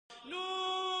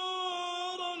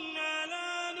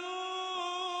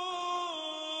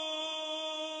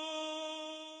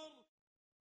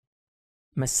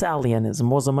Messalianism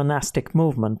was a monastic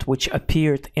movement which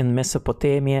appeared in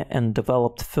Mesopotamia and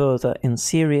developed further in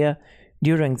Syria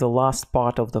during the last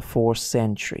part of the 4th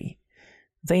century.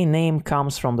 Their name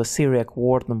comes from the Syriac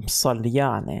word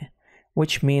mṣalyāne,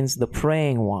 which means the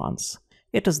praying ones.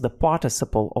 It is the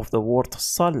participle of the word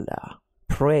ṣallā,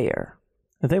 prayer.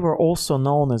 They were also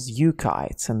known as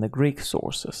Euchites in the Greek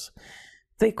sources.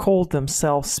 They called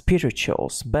themselves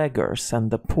spirituals, beggars, and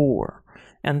the poor,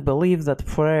 and believed that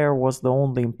prayer was the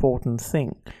only important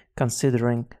thing,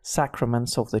 considering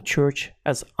sacraments of the Church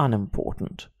as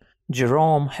unimportant.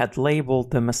 Jerome had labeled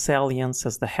the Messalians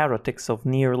as the heretics of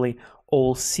nearly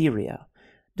all Syria,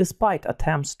 despite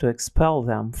attempts to expel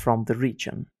them from the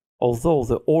region. Although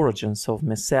the origins of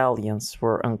Messalians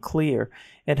were unclear,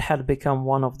 it had become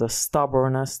one of the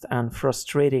stubbornest and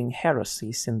frustrating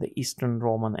heresies in the Eastern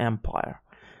Roman Empire.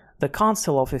 The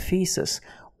Council of Ephesus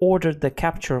ordered the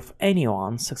capture of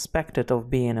anyone suspected of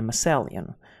being a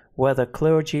Messalian, whether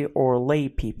clergy or lay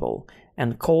people,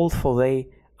 and called for their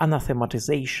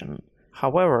anathematization.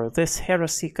 However, this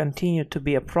heresy continued to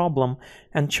be a problem,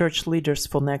 and church leaders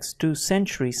for next 2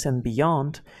 centuries and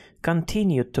beyond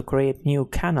continued to create new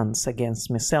canons against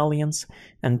Messalians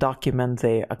and document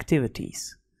their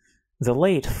activities. The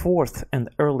late 4th and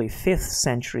early 5th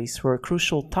centuries were a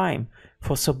crucial time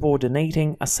for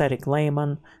subordinating ascetic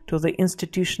laymen to the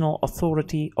institutional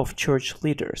authority of church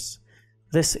leaders.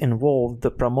 This involved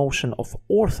the promotion of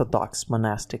orthodox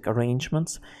monastic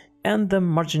arrangements and the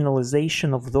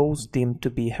marginalization of those deemed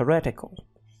to be heretical.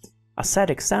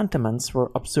 Ascetic sentiments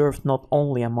were observed not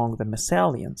only among the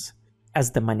Messalians,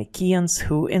 as the Manichaeans,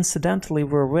 who incidentally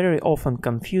were very often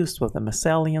confused with the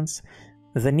Messalians,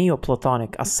 the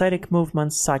Neoplatonic ascetic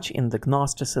movements such in the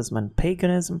Gnosticism and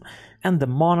paganism, and the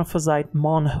Monophysite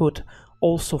monkhood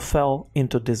also fell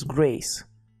into disgrace.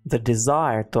 The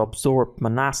desire to absorb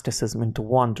monasticism into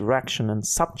one direction and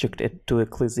subject it to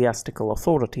ecclesiastical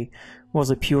authority was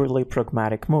a purely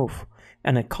pragmatic move,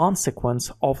 and a consequence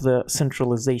of the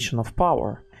centralization of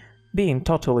power. Being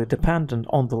totally dependent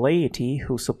on the laity,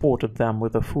 who supported them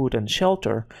with the food and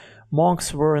shelter,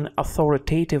 monks were an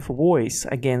authoritative voice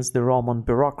against the Roman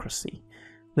bureaucracy.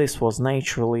 This was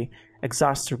naturally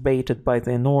exacerbated by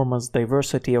the enormous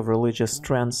diversity of religious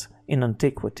trends in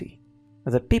antiquity.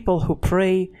 The people who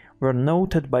pray were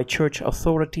noted by church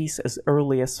authorities as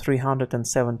early as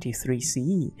 373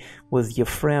 CE, with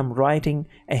Ephraim writing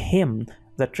a hymn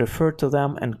that referred to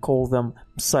them and called them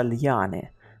mṣalyāne,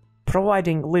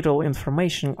 providing little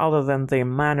information other than their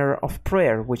manner of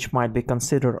prayer, which might be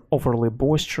considered overly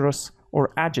boisterous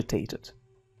or agitated.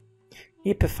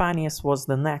 Epiphanius was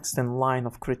the next in line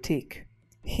of critique.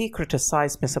 He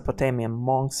criticized Mesopotamian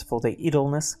monks for their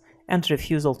idleness and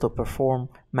refusal to perform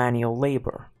manual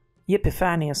labor.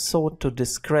 Epiphanius sought to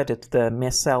discredit the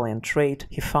Messalian trait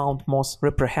he found most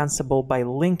reprehensible by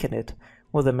linking it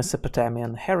with the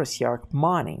Mesopotamian heresiarch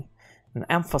Mani, and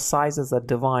emphasizes that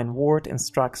divine word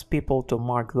instructs people to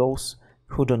mark those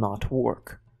who do not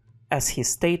work. As he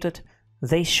stated,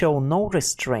 they show no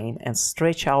restraint and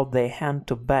stretch out their hand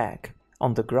to beg,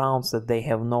 on the grounds that they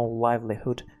have no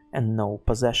livelihood and no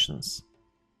possessions.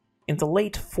 In the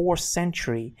late 4th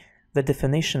century, the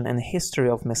definition and history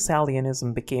of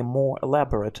Messalianism became more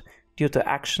elaborate due to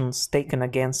actions taken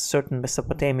against certain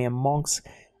Mesopotamian monks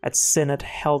at synod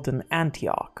held in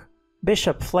Antioch.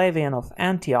 Bishop Flavian of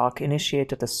Antioch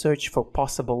initiated a search for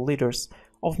possible leaders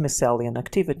of Messalian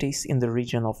activities in the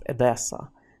region of Edessa,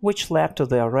 which led to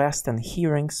the arrest and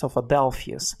hearings of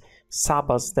Adelphius,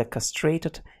 Sabas the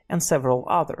Castrated, and several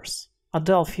others.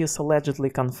 Adelphius allegedly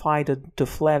confided to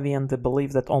Flavian the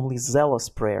belief that only zealous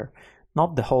prayer,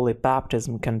 not the holy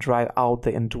baptism, can drive out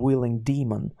the indwelling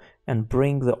demon and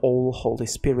bring the all Holy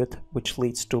Spirit, which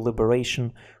leads to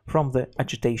liberation from the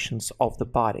agitations of the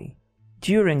body.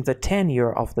 During the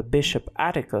tenure of the Bishop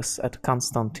Atticus at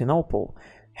Constantinople,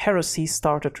 heresy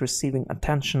started receiving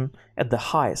attention at the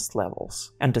highest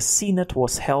levels, and a synod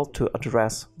was held to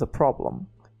address the problem.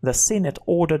 The synod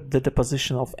ordered the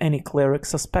deposition of any cleric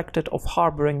suspected of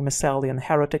harboring Messalian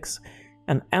heretics,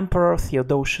 and Emperor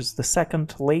Theodosius II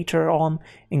later on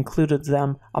included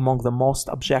them among the most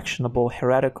objectionable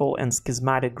heretical and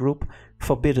schismatic group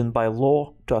forbidden by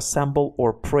law to assemble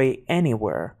or pray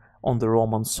anywhere on the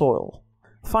Roman soil.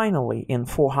 Finally, in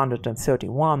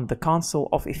 431, the Council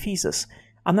of Ephesus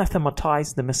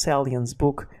anathematized the Messalians'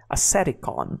 book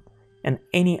Asceticon and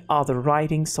any other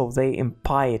writings of their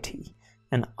impiety,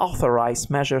 and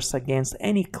authorized measures against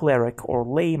any cleric or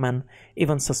layman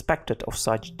even suspected of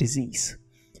such disease.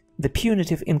 The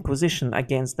punitive inquisition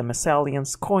against the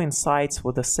Messalians coincides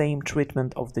with the same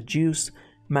treatment of the Jews,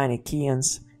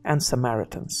 Manichaeans, and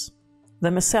Samaritans. The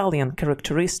Messalian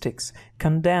characteristics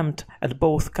condemned at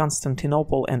both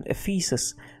Constantinople and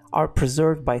Ephesus are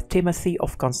preserved by Timothy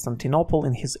of Constantinople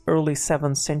in his early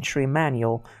 7th century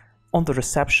manual on the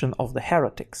reception of the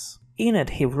heretics. In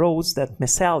it he wrote that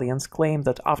Messalians claim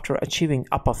that after achieving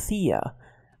apatheia,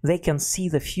 they can see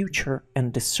the future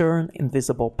and discern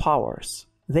invisible powers.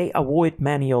 They avoid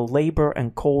manual labor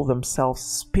and call themselves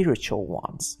spiritual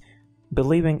ones,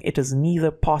 believing it is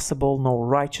neither possible nor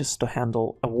righteous to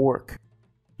handle a work.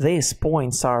 These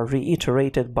points are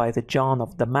reiterated by the John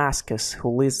of Damascus,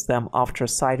 who lists them after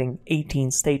citing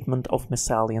 18th statement of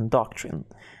Messalian doctrine.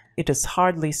 It is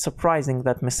hardly surprising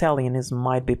that Messalianism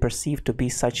might be perceived to be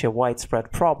such a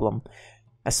widespread problem,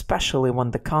 especially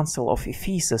when the Council of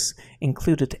Ephesus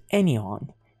included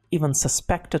anyone, even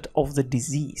suspected of the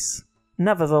disease.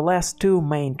 Nevertheless, two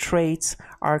main traits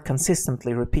are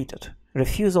consistently repeated: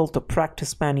 refusal to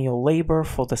practice manual labor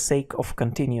for the sake of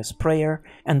continuous prayer,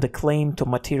 and the claim to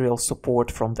material support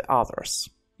from the others.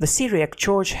 The Syriac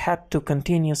Church had to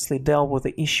continuously deal with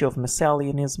the issue of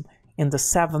Messalianism in the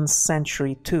 7th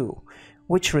century too,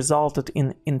 which resulted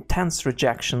in intense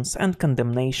rejections and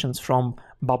condemnations from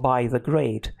Babai the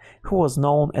Great, who was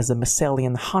known as a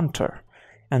Messalian hunter,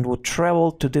 and would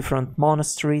travel to different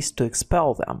monasteries to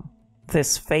expel them.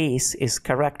 This phase is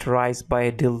characterized by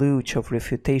a deluge of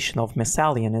refutation of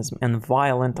Messalianism and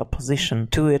violent opposition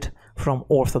to it from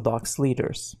Orthodox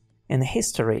leaders. In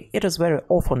history, it is very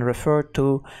often referred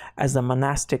to as a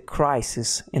monastic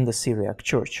crisis in the Syriac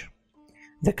Church.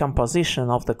 The composition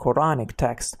of the Quranic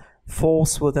text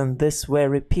falls within this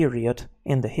very period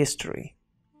in the history.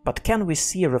 But can we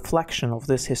see a reflection of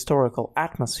this historical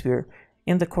atmosphere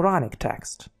in the Quranic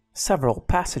text? Several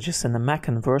passages in the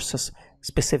Meccan verses,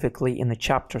 specifically in the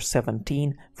chapter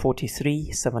 17,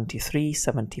 43, 73,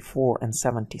 74, and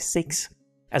 76,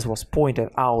 as was pointed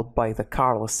out by the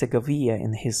Carlos Segovia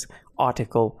in his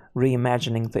article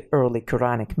Reimagining the Early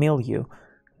Quranic Milieu,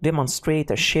 demonstrate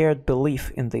a shared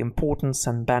belief in the importance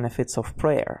and benefits of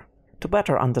prayer. To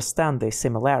better understand these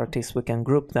similarities, we can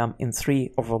group them in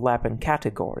three overlapping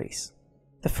categories.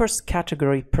 The first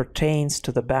category pertains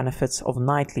to the benefits of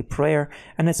nightly prayer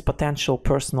and its potential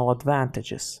personal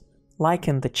advantages, like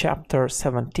in the chapter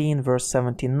 17, verse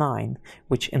 79,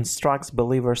 which instructs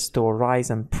believers to arise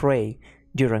and pray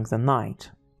during the night.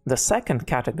 The second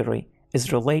category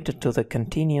is related to the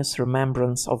continuous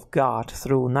remembrance of God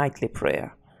through nightly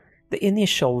prayer. The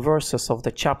initial verses of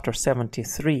the chapter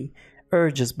 73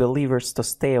 urges believers to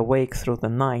stay awake through the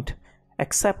night,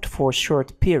 except for a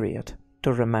short period,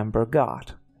 to remember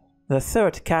God. The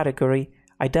third category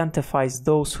identifies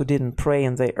those who didn't pray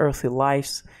in their earthly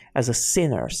lives as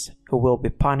sinners who will be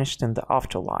punished in the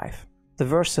afterlife. The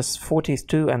verses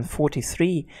 42 and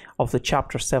 43 of the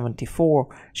chapter 74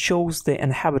 shows the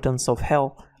inhabitants of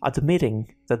hell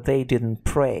admitting that they didn't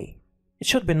pray. It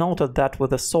should be noted that, with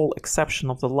the sole exception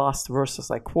of the last verses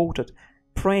I quoted,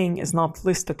 praying is not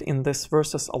listed in these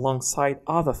verses alongside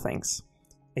other things.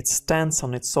 It stands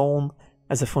on its own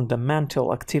as a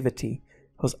fundamental activity,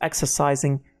 whose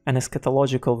exercising and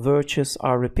eschatological virtues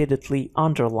are repeatedly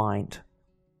underlined.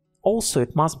 Also,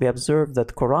 it must be observed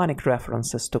that Quranic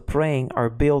references to praying are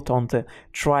built on the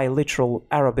triliteral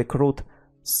Arabic root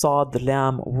sad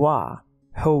lam wa,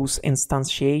 whose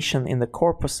instantiation in the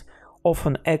corpus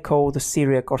often echo the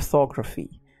Syriac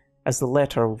orthography, as the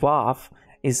letter wav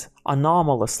is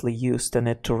anomalously used in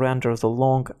it to render the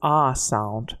long ah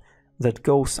sound that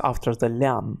goes after the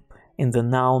lam in the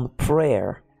noun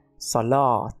prayer,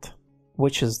 salat,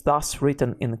 which is thus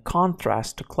written in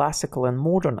contrast to classical and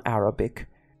modern Arabic.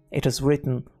 It is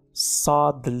written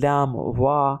sad lam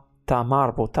wa ta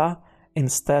marbuta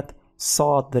instead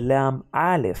sad lam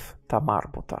alif ta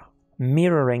marbuta,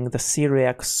 mirroring the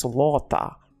Syriac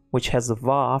slota, which has a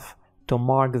vav to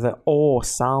mark the o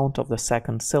sound of the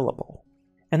second syllable.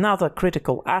 Another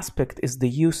critical aspect is the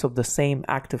use of the same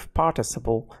active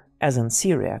participle as in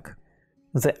Syriac.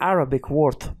 The Arabic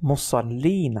word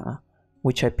muṣallīna,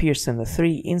 which appears in the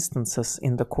 3 instances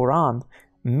in the Qur'an,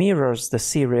 mirrors the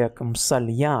Syriac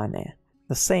mṣalyāne,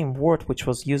 the same word which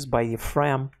was used by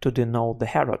Ephraim to denote the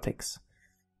heretics.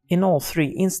 In all 3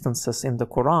 instances in the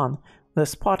Qur'an,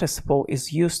 this participle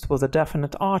is used with a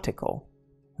definite article.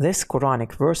 These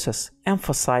Quranic verses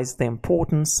emphasize the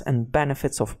importance and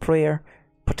benefits of prayer,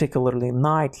 particularly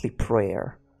nightly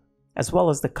prayer, as well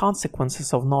as the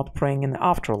consequences of not praying in the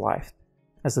afterlife,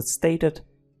 as it stated,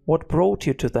 "What brought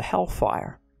you to the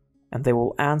hellfire?" And they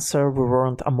will answer, "We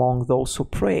weren't among those who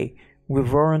pray, we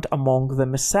weren't among the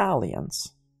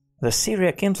Messalians." The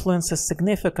Syriac influence is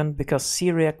significant because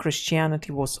Syriac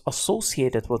Christianity was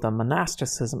associated with the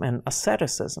monasticism and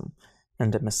asceticism,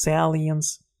 and the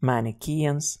Messalians,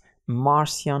 Manichaeans,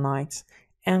 Marcionites,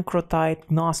 Ancretite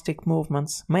Gnostic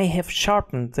movements may have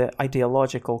sharpened the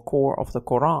ideological core of the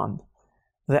Qur'an.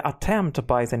 The attempt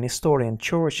by the Nestorian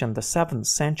Church in the 7th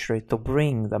century to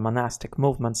bring the monastic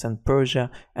movements in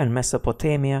Persia and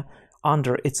Mesopotamia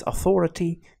under its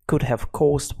authority could have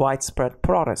caused widespread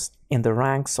protest in the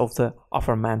ranks of the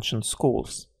aforementioned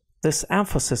schools. This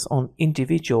emphasis on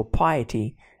individual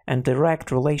piety and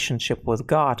direct relationship with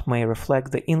God may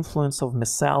reflect the influence of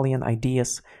Messalian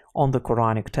ideas on the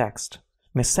Quranic text.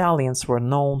 Messalians were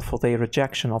known for their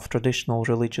rejection of traditional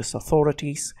religious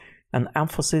authorities and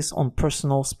emphasis on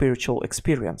personal spiritual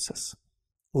experiences.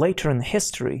 Later in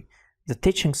history, the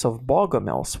teachings of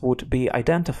Bogomils would be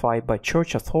identified by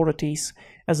church authorities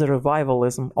as a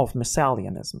revivalism of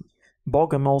Messalianism.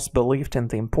 Bogomils believed in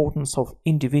the importance of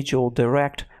individual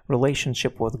direct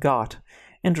relationship with God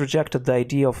and rejected the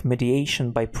idea of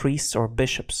mediation by priests or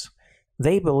bishops.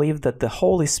 They believed that the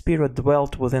Holy Spirit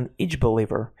dwelt within each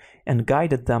believer and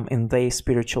guided them in their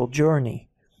spiritual journey.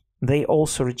 They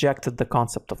also rejected the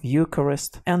concept of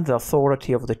Eucharist and the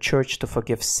authority of the Church to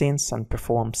forgive sins and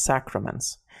perform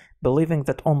sacraments, believing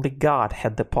that only God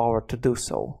had the power to do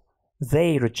so.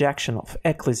 Their rejection of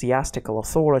ecclesiastical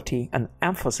authority and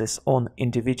emphasis on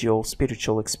individual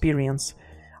spiritual experience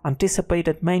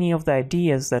anticipated many of the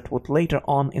ideas that would later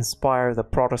on inspire the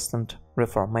Protestant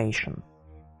Reformation.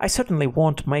 I certainly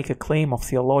won't make a claim of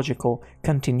theological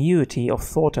continuity of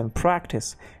thought and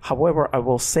practice. However, I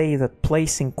will say that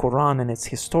placing Qur'an in its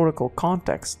historical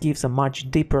context gives a much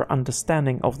deeper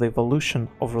understanding of the evolution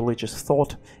of religious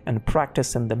thought and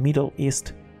practice in the Middle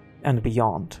East and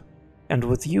beyond. And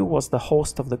with you was the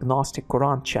host of the Gnostic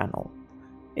Qur'an channel.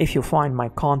 If you find my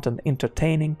content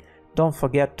entertaining, don't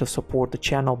forget to support the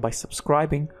channel by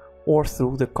subscribing or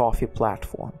through the Ko-fi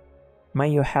platform. May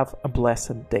you have a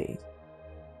blessed day.